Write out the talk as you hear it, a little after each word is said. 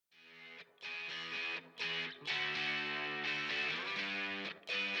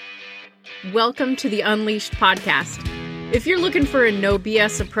Welcome to the Unleashed podcast. If you're looking for a no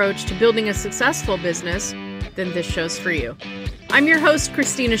BS approach to building a successful business, then this show's for you. I'm your host,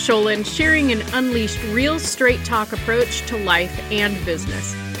 Christina Scholen, sharing an unleashed, real straight talk approach to life and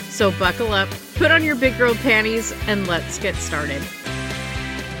business. So buckle up, put on your big girl panties, and let's get started.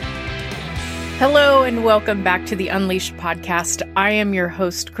 Hello and welcome back to the Unleashed podcast. I am your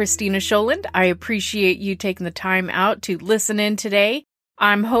host, Christina Scholen. I appreciate you taking the time out to listen in today.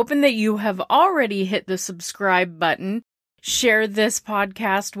 I'm hoping that you have already hit the subscribe button. Share this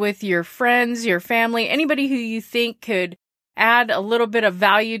podcast with your friends, your family, anybody who you think could add a little bit of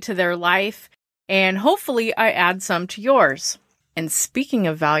value to their life, and hopefully I add some to yours. And speaking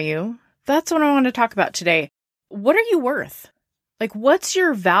of value, that's what I want to talk about today. What are you worth? Like, what's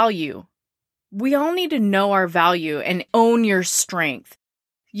your value? We all need to know our value and own your strength.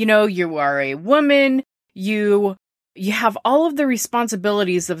 You know, you are a woman, you have all of the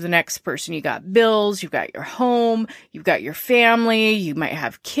responsibilities of the next person. You got bills, you've got your home, you've got your family, you might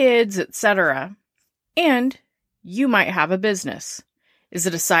have kids, etc. And you might have a business. Is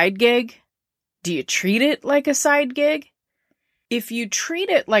it a side gig? Do you treat it like a side gig? If you treat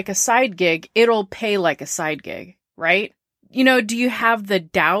it like a side gig, it'll pay like a side gig, right? You know, do you have the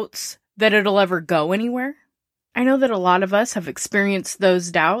doubts that it'll ever go anywhere? I know that a lot of us have experienced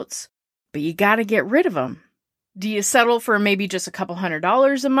those doubts, but you got to get rid of them. Do you settle for maybe just a couple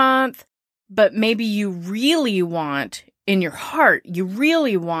 $100s a month, but maybe you really want, in your heart, you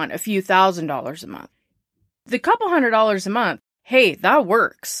really want a few $1,000s a month? The couple $100s a month, hey, that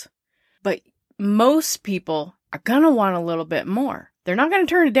works. But most people are going to want a little bit more. They're not going to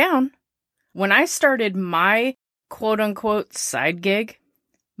turn it down. When I started my quote-unquote side gig,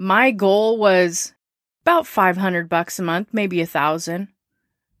 my goal was about $500 a month, maybe $1,000.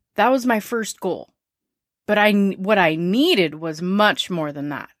 That was my first goal. But what I needed was much more than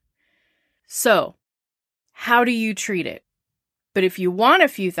that. So, how do you treat it? But if you want a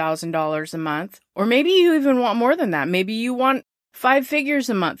few $1,000s a month, or maybe you even want more than that, maybe you want 5 figures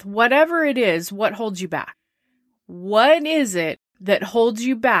a month, whatever it is, what holds you back? What is it that holds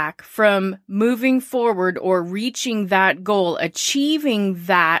you back from moving forward or reaching that goal, achieving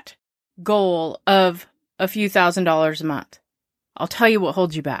that goal of a few $1,000s a month? I'll tell you what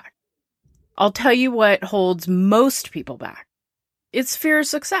holds you back. I'll tell you what holds most people back. It's fear of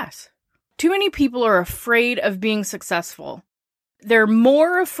success. Too many people are afraid of being successful. They're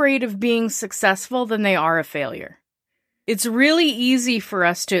more afraid of being successful than they are of failure. It's really easy for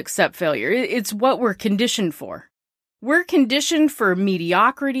us to accept failure. It's what we're conditioned for. We're conditioned for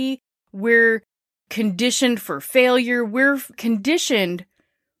mediocrity. We're conditioned for failure. We're conditioned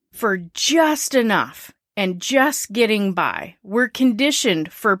for just enough and just getting by. We're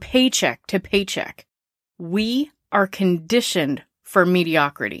conditioned for paycheck to paycheck. We are conditioned for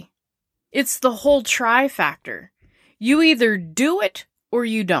mediocrity. It's the whole try factor. You either do it or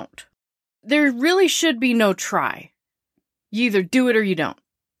you don't. There really should be no try. You either do it or you don't.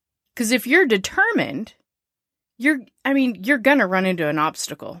 Because if you're determined, you're going to run into an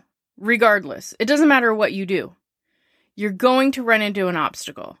obstacle. Regardless. It doesn't matter what you do. You're going to run into an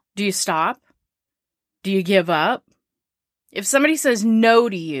obstacle. Do you stop? Do you give up? If somebody says no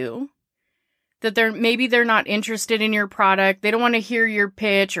to you, that maybe they're not interested in your product, they don't want to hear your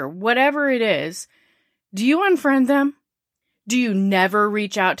pitch or whatever it is, do you unfriend them? Do you never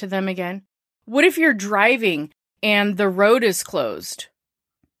reach out to them again? What if you're driving and the road is closed,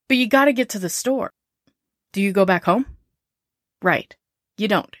 but you got to get to the store? Do you go back home? Right. You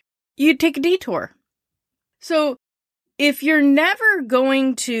don't. You take a detour. So if you're never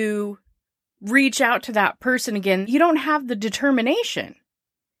going to reach out to that person again, you don't have the determination.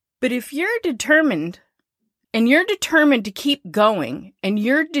 But if you're determined, and you're determined to keep going, and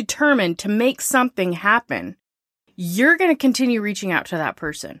you're determined to make something happen, you're going to continue reaching out to that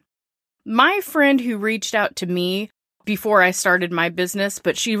person. My friend who reached out to me before I started my business,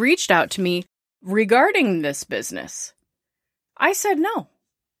 but she reached out to me regarding this business, I said no.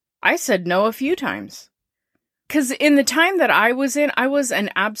 I said no a few times. Because in the time that I was in, I was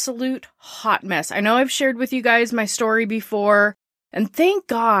an absolute hot mess. I know I've shared with you guys my story before, and thank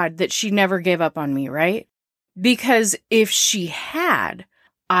God that she never gave up on me, right? Because if she had,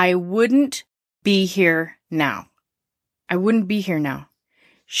 I wouldn't be here now. I wouldn't be here now.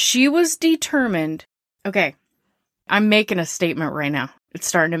 She was determined. Okay, I'm making a statement right now.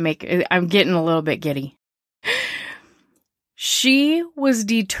 I'm getting a little bit giddy. She was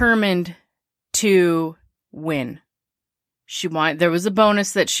determined to win. There was a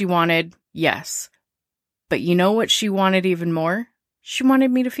bonus that she wanted, yes. But you know what she wanted even more? She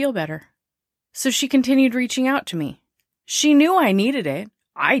wanted me to feel better. So she continued reaching out to me. She knew I needed it.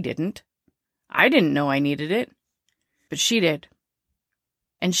 I didn't. I didn't know I needed it, but she did.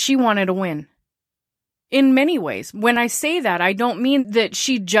 And she wanted to win. In many ways. When I say that, I don't mean that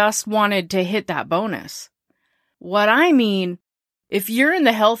she just wanted to hit that bonus. What I mean, if you're in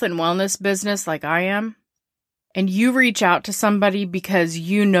the health and wellness business like I am, and you reach out to somebody because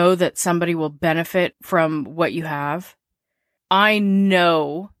you know that somebody will benefit from what you have, I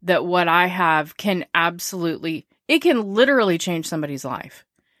know that what I have can literally change somebody's life.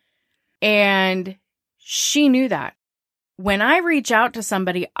 And she knew that. When I reach out to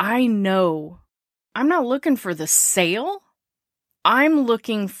somebody, I know I'm not looking for the sale. I'm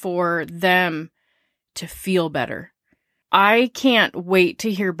looking for them to feel better. I can't wait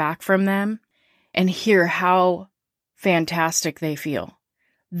to hear back from them and hear how fantastic they feel.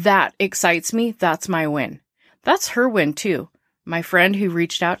 That excites me. That's my win. That's her win too. My friend who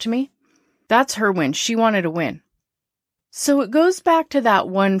reached out to me, that's her win. She wanted to win. So it goes back to that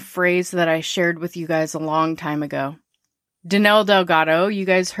one phrase that I shared with you guys a long time ago. Danelle Delgado, you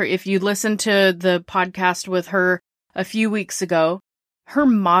guys heard, if you listened to the podcast with her a few weeks ago, her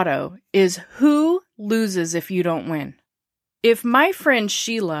motto is, who loses if you don't win? If my friend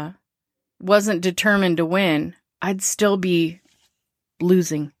Sheila wasn't determined to win, I'd still be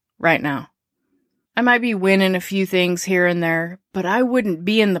losing right now. I might be winning a few things here and there, but I wouldn't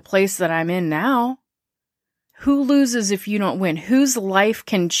be in the place that I'm in now. Who loses if you don't win? Whose life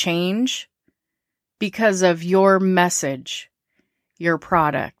can change because of your message, your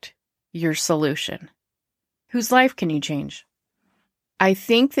product, your solution? Whose life can you change? I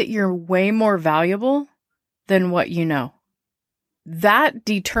think that you're way more valuable than what you know. That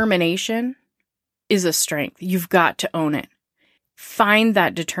determination is a strength. You've got to own it. Find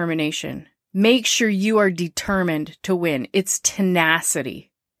that determination. Make sure you are determined to win. It's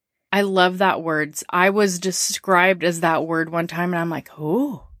tenacity. I love that word. I was described as that word one time, and I'm like,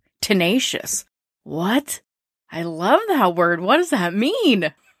 oh, tenacious. What? I love that word. What does that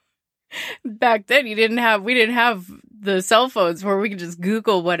mean? Back then, we didn't have the cell phones where we could just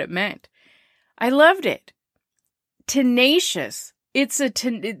Google what it meant. I loved it. Tenacious.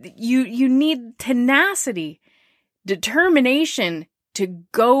 You need tenacity, determination to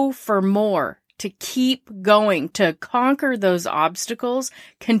go for more, to keep going, to conquer those obstacles,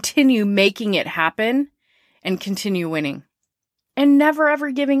 continue making it happen, and continue winning. And never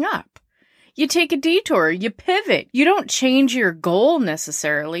ever giving up. You take a detour, you pivot. You don't change your goal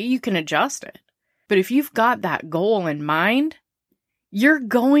necessarily, you can adjust it. But if you've got that goal in mind, you're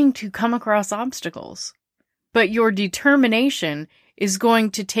going to come across obstacles. But your determination is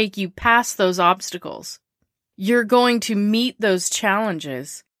going to take you past those obstacles. You're going to meet those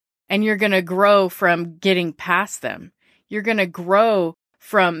challenges, and you're going to grow from getting past them. You're going to grow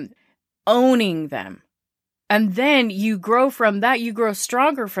from owning them. And then you grow from that. You grow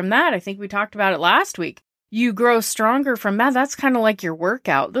stronger from that. I think we talked about it last week. You grow stronger from that. That's kind of like your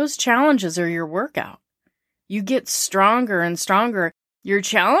workout. Those challenges are your workout. You get stronger and stronger. Your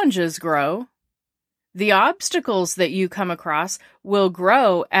challenges grow. The obstacles that you come across will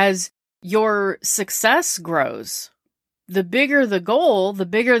grow as your success grows. The bigger the goal, the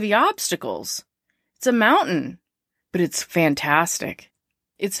bigger the obstacles. It's a mountain, but it's fantastic.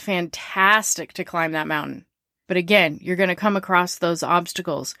 It's fantastic to climb that mountain. But again, you're going to come across those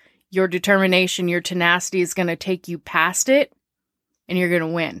obstacles. Your determination, your tenacity is going to take you past it, and you're going to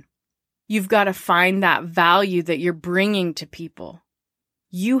win. You've got to find that value that you're bringing to people.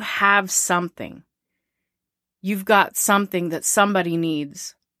 You have something. You've got something that somebody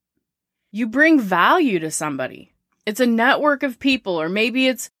needs. You bring value to somebody. It's a network of people, or maybe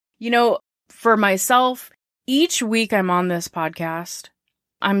it's, for myself, each week I'm on this podcast,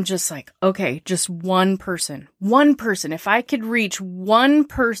 I'm just like, okay, just one person. If I could reach one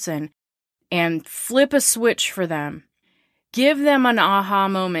person and flip a switch for them, give them an aha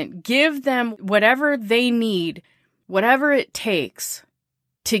moment, give them whatever they need, whatever it takes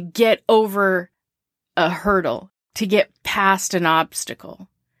to get over a hurdle, to get past an obstacle,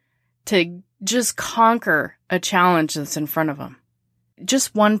 to just conquer a challenge that's in front of them.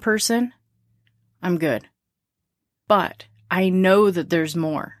 Just one person, I'm good. But I know that there's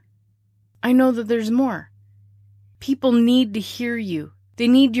more. People need to hear you. They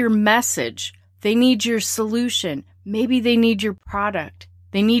need your message. They need your solution. Maybe they need your product.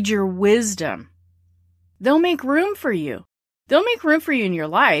 They need your wisdom. They'll make room for you. They'll make room for you in your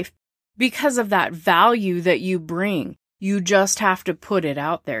life because of that value that you bring. You just have to put it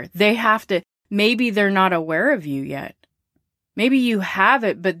out there. Maybe they're not aware of you yet. Maybe you have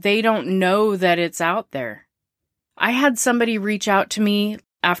it, but they don't know that it's out there. I had somebody reach out to me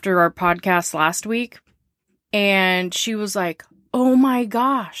after our podcast last week, and she was like, oh my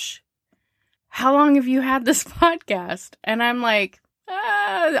gosh, how long have you had this podcast? And I'm like,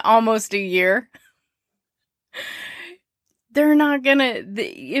 almost a year. They're not gonna,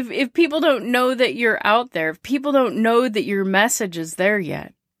 if people don't know that you're out there, if people don't know that your message is there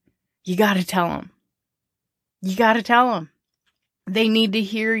yet, you got to tell them. You got to tell them. They need to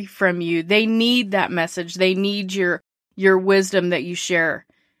hear from you. They need that message. They need your wisdom that you share.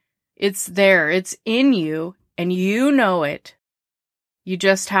 It's there. It's in you, and you know it. You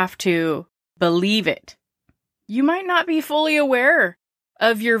just have to believe it. You might not be fully aware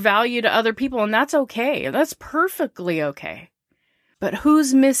of your value to other people, and that's okay. That's perfectly okay. But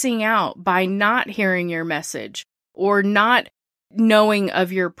who's missing out by not hearing your message or not knowing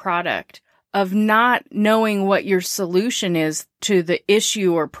of your product, of not knowing what your solution is to the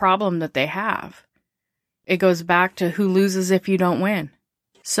issue or problem that they have? It goes back to who loses if you don't win.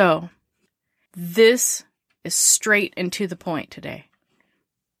 So, this is straight and to the point today.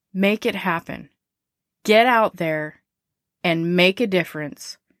 Make it happen. Get out there and make a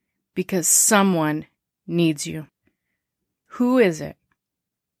difference because someone needs you. Who is it?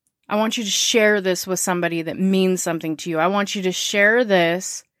 I want you to share this with somebody that means something to you. I want you to share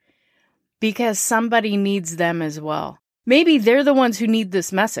this because somebody needs them as well. Maybe they're the ones who need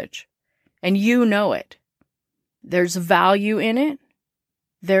this message, and you know it. There's value in it.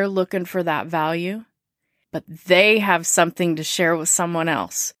 They're looking for that value, but they have something to share with someone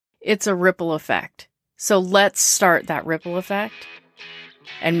else. It's a ripple effect. So let's start that ripple effect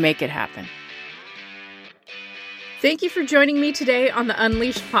and make it happen. Thank you for joining me today on the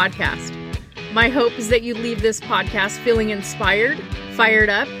Unleashed podcast. My hope is that you leave this podcast feeling inspired, fired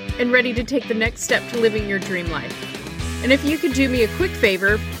up, and ready to take the next step to living your dream life. And if you could do me a quick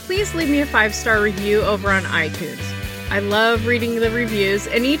favor, please leave me a 5-star review over on iTunes. I love reading the reviews,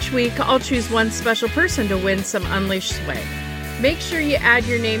 and each week I'll choose one special person to win some Unleashed swag. Make sure you add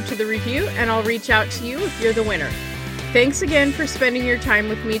your name to the review, and I'll reach out to you if you're the winner. Thanks again for spending your time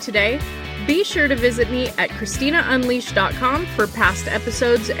with me today. Be sure to visit me at ChristinaUnleashed.com for past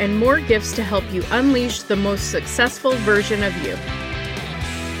episodes and more gifts to help you unleash the most successful version of you.